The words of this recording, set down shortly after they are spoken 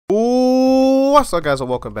Ooh, what's up guys, and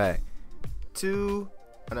welcome back to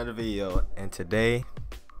another video. And today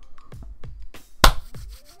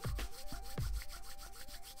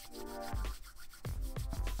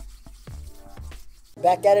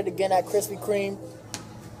back at it again at Krispy Kreme.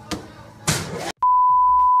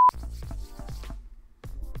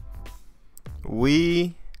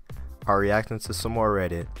 we are reacting to some more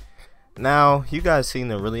Reddit. Now, you guys seem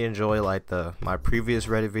to really enjoy my previous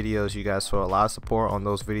Reddit videos. You guys saw a lot of support on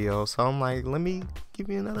those videos, so I'm like, let me give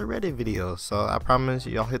you another Reddit video. So I promise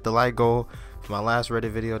y'all hit the like goal for my last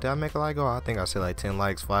Reddit video. Did I make a like goal? I think I said like 10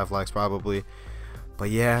 likes, 5 likes probably. But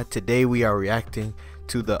yeah, today we are reacting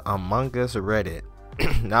to the Among Us Reddit.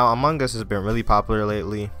 Now, Among Us has been really popular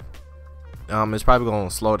lately. It's probably going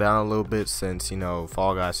to slow down a little bit since, you know,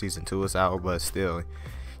 Fall Guys Season 2 is out, but still,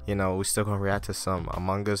 you know, we're still going to react to some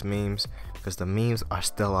Among Us memes because the memes are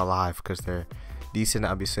still alive because they're decent.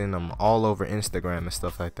 I'll be seeing them all over Instagram and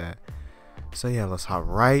stuff like that. So yeah, let's hop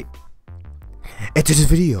right into this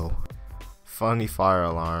video. Funny fire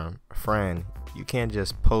alarm. Friend, you can't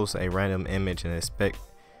just post a random image and expect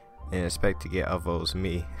to get upvotes.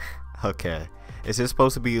 Me. Okay. Is this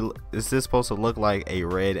supposed to look like a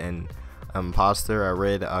red and imposter, a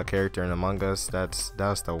red character in Among Us? That's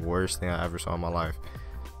the worst thing I ever saw in my life.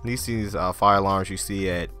 These fire alarms you see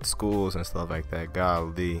at schools and stuff like that.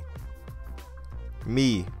 Golly.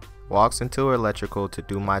 Me walks into electrical to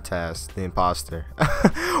do my task. The imposter.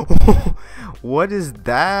 What is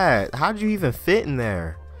that? How'd you even fit in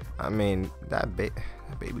there? I mean, that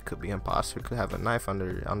baby could be imposter. Could have a knife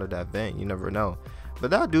under that vent. You never know. But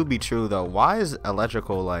that do be true though. Why is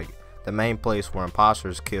electrical like the main place where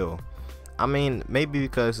imposters kill? I mean, maybe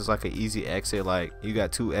because it's like an easy exit. Like you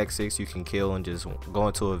got 2 exits you can kill and just go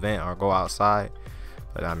into an event or go outside.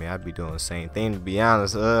 But I mean, I'd be doing the same thing to be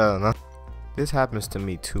honest. This happens to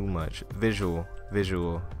me too much. Visual,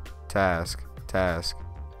 task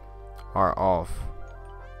are off.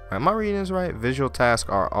 Am I reading this right? Visual tasks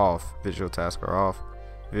are off. Visual tasks are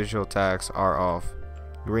off.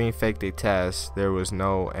 Green faked a task. There was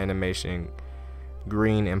no animation.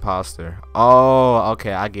 Green imposter. Oh,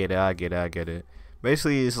 okay, I get it.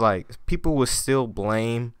 Basically, it's like people would still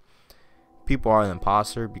blame people are an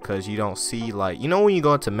imposter because you don't see, like, you know when you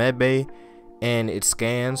go into medbay and it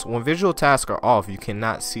scans, when visual tasks are off you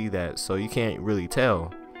cannot see that, so you can't really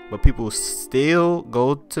tell. But people still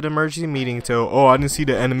go to the emergency meeting and tell, oh, I didn't see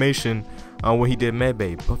the animation when he did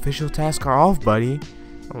medbay, but visual tasks are off, buddy.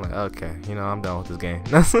 I'm like, okay, you know, I'm done with this game.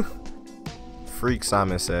 Freak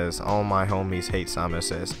Simon Says. All my homies hate Simon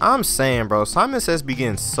Says. I'm saying, bro, Simon Says be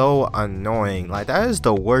getting so annoying. Like, that is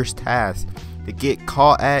the worst task to get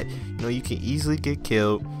caught at. You know, you can easily get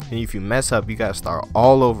killed, and if you mess up you gotta start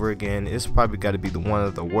all over again. It's probably gotta be one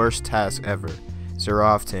of the worst tasks ever. 0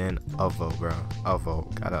 out of 10. Upvote, bro.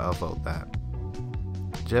 Upvote. Gotta upvote that.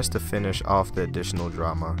 Just to finish off the additional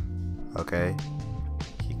drama. Okay,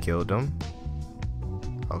 he killed him.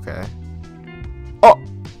 Okay.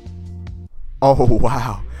 Oh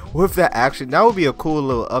wow, what if that would be a cool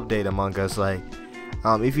little update Among Us. Like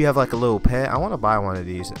if you have like a little pet, I want to buy one of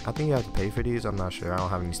these. I think you have to pay for these. I'm not sure, I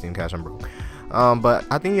don't have any Steam cash, I'm broke. But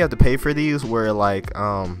I think you have to pay for these where like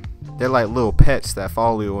they're like little pets that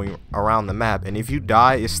follow you around the map, and if you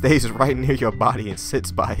die it stays right near your body and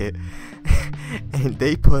sits by it. And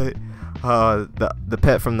they put the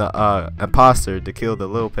pet from the imposter to kill the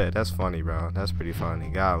little pet. That's funny, bro. That's pretty funny.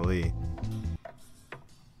 Golly.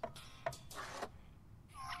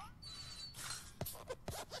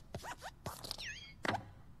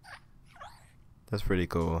 That's pretty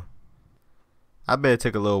cool. I bet it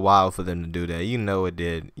took a little while for them to do that. You know it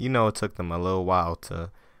did. You know it took them a little while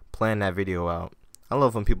to plan that video out. I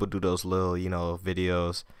love when people do those little, you know,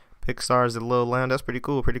 videos. Pixar's a little lamb. That's pretty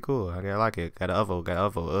cool. I like it. Gotta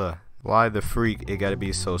upvote. Why the freak it gotta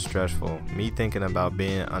be so stressful? Me thinking about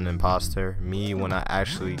being an imposter. Me when I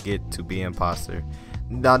actually get to be imposter.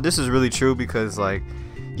 Now this is really true because like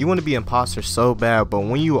you want to be imposter so bad, but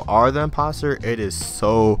when you are the imposter, it is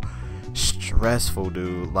so stressful,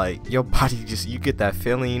 dude. Like your body just, you get that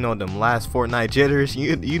feeling, you know, them last Fortnite jitters.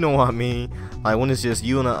 You know what I mean? Like when it's just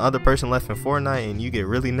you and the other person left in Fortnite and you get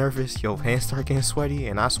really nervous, your hands start getting sweaty,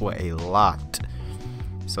 and I sweat a lot.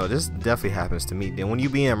 So this definitely happens to me. Then when you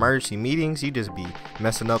be in emergency meetings, you just be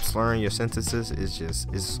messing up, slurring your sentences.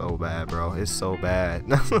 It's so bad, bro. It's so bad.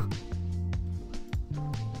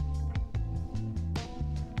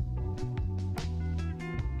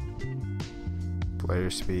 Player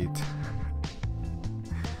speed.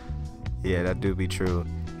 Yeah, that do be true.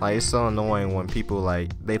 Like it's so annoying when people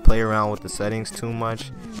like they play around with the settings too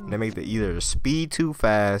much and they make either the speed too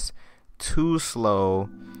fast, too slow,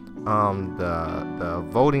 The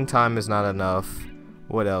voting time is not enough.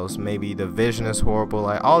 What else? Maybe the vision is horrible.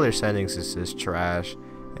 Like, all their settings is just trash,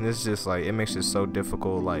 and it's just like, it makes it so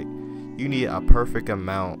difficult. Like, you need a perfect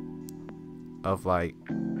amount of, like,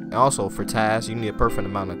 and also for tasks, you need a perfect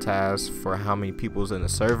amount of tasks for how many people's in the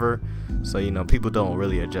server. So, you know, people don't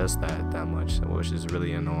really adjust that much, which is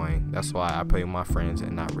really annoying. That's why I play with my friends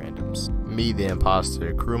and not randoms. Me, the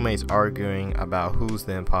imposter. Crewmates arguing about who's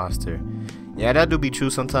the imposter. Yeah, that do be true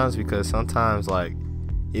sometimes, because sometimes, like,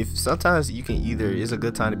 sometimes you can either, it's a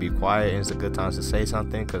good time to be quiet and it's a good time to say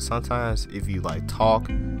something, because sometimes if you like talk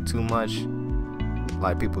too much,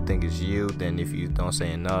 like, people think it's you. Then if you don't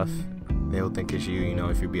say enough, they'll think it's you. You know,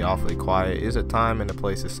 if you be awfully quiet, it's a time and a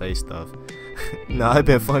place to say stuff. No, it'd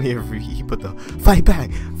been funnier if he put the fight back.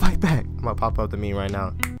 I'm gonna pop up the meme right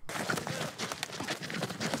now.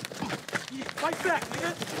 Fight back,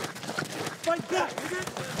 nigga! Fight back,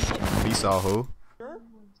 nigga! We saw who?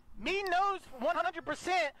 Me knows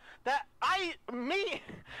 100% that me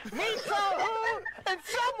saw who and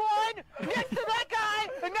someone next to that guy,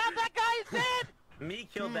 and now that guy is dead. Me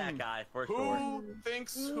killed that guy for sure. Who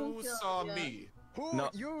thinks who saw me? Who?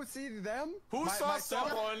 No. You see them? Who saw myself?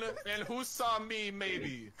 someone and who saw me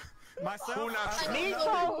maybe? Myself? Who not sure? Me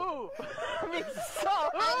saw who? Me saw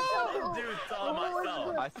who? Dude, saw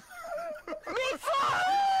myself. Me saw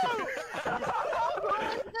who?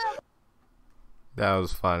 That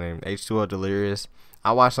was funny. H2O Delirious.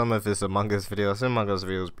 I watched some of his Among Us videos. Some Among Us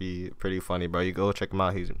videos be pretty funny, bro. You go check him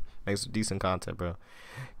out. He makes decent content, bro.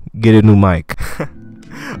 Get a new mic.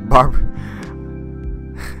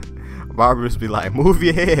 Barbers be like, move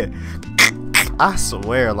your head. I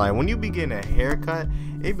swear, like, when you be getting a haircut,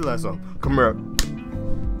 it be like, some, come here.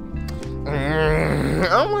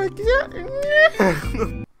 I'm like, yeah. Bro,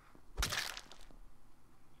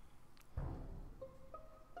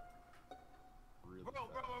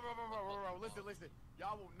 listen.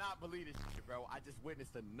 Y'all will not believe this shit, bro. I just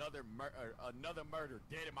witnessed another murder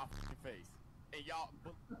dead in my fucking face. And y'all,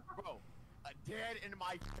 bro, dead in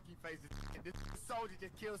my fucking face. This soldier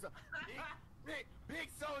just killed some big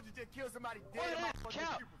soldier just killed somebody dead in my fucking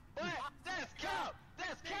face. That's cap!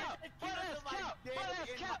 That's cap! That's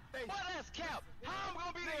cap! How I'm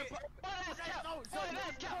gonna be there? That's cap! That's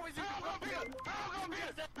cap! How I'm gonna be there? How I'm gonna be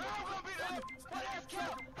there? How I'm gonna be there? That's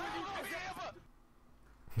cap! How I'm gonna be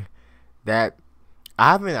there? That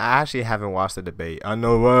I actually haven't watched the debate. I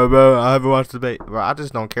know, bro, I haven't watched the debate, bro. I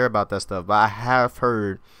just don't care about that stuff. But I have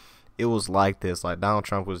heard it was like this. Like, Donald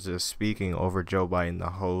Trump was just speaking over Joe Biden the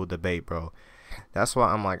whole debate, bro. That's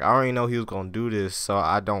why I'm like, I already know he was gonna do this, so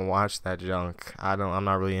I don't watch that junk. I'm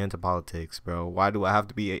not really into politics, bro. Why do I have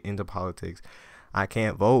to be into politics? I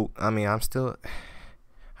can't vote. I mean, I still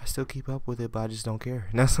keep up with it, but I just don't care.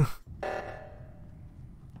 That's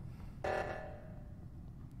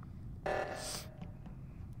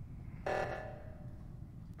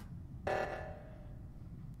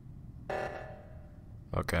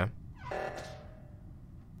okay.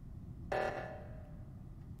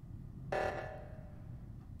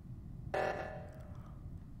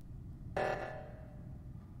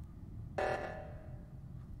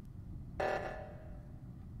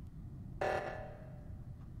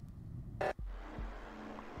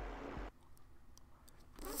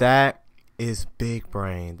 That is big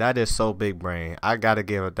brain. That is so big brain. I gotta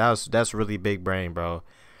give it. That's really big brain, bro.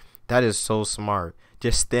 That is so smart.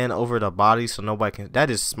 Just stand over the body so nobody can. That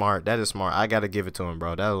is smart. That is smart. I gotta give it to him,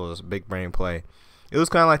 bro. That was a big brain play. It was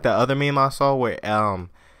kind of like the other meme I saw where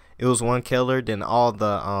it was one killer, then all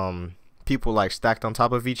the people like stacked on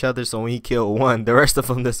top of each other. So when he killed one, the rest of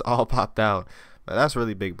them just all popped out. But that's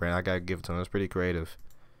really big brain. I gotta give it to him. It's pretty creative.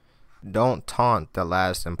 Don't taunt the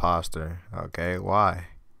last imposter. Okay, why?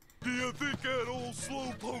 Do you think that old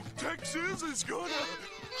slowpoke Texas is gonna?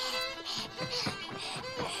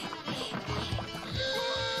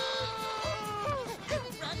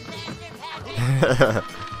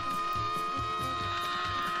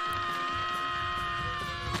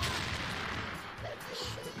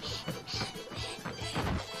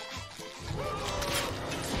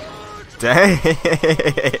 Dang.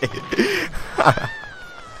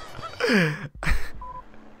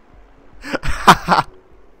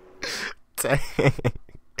 Dang.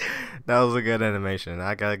 That was a good animation.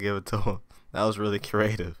 I gotta give it to him. That was really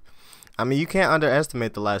creative. I mean, you can't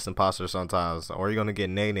underestimate the last imposter sometimes, or you're gonna get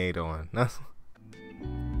nay-nayed on.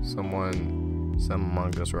 Some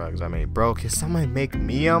Among Us rugs. I mean, bro, can somebody make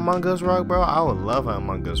me an Among Us rug, bro? I would love an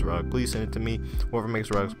Among Us rug. Please send it to me. Whoever makes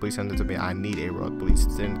rugs, please send it to me. I need a rug. Please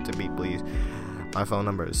send it to me, please. My phone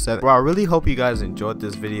number is 7. Bro, I really hope you guys enjoyed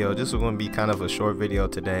this video. This is going to be kind of a short video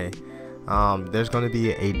today. There's gonna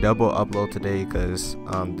be a double upload today because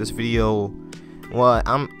this video, well,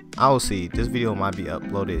 I'll see. This video might be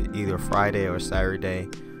uploaded either Friday or Saturday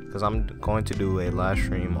because I'm going to do a live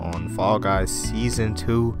stream on Fall Guys Season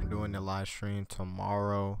 2. I'm doing the live stream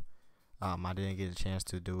tomorrow. I didn't get a chance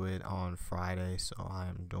to do it on Friday, so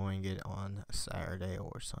I'm doing it on Saturday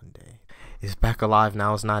or Sunday. It's back alive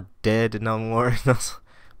now. It's not dead no more.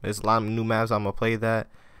 There's a lot of new maps. I'm gonna play that.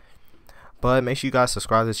 But make sure you guys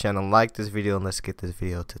subscribe to this channel, like this video, and let's get this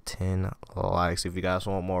video to 10 likes. If you guys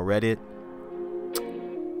want more Reddit,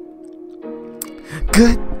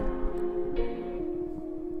 good.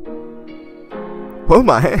 Whoa,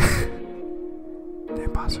 my head. The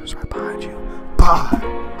imposter's right behind you. Bye.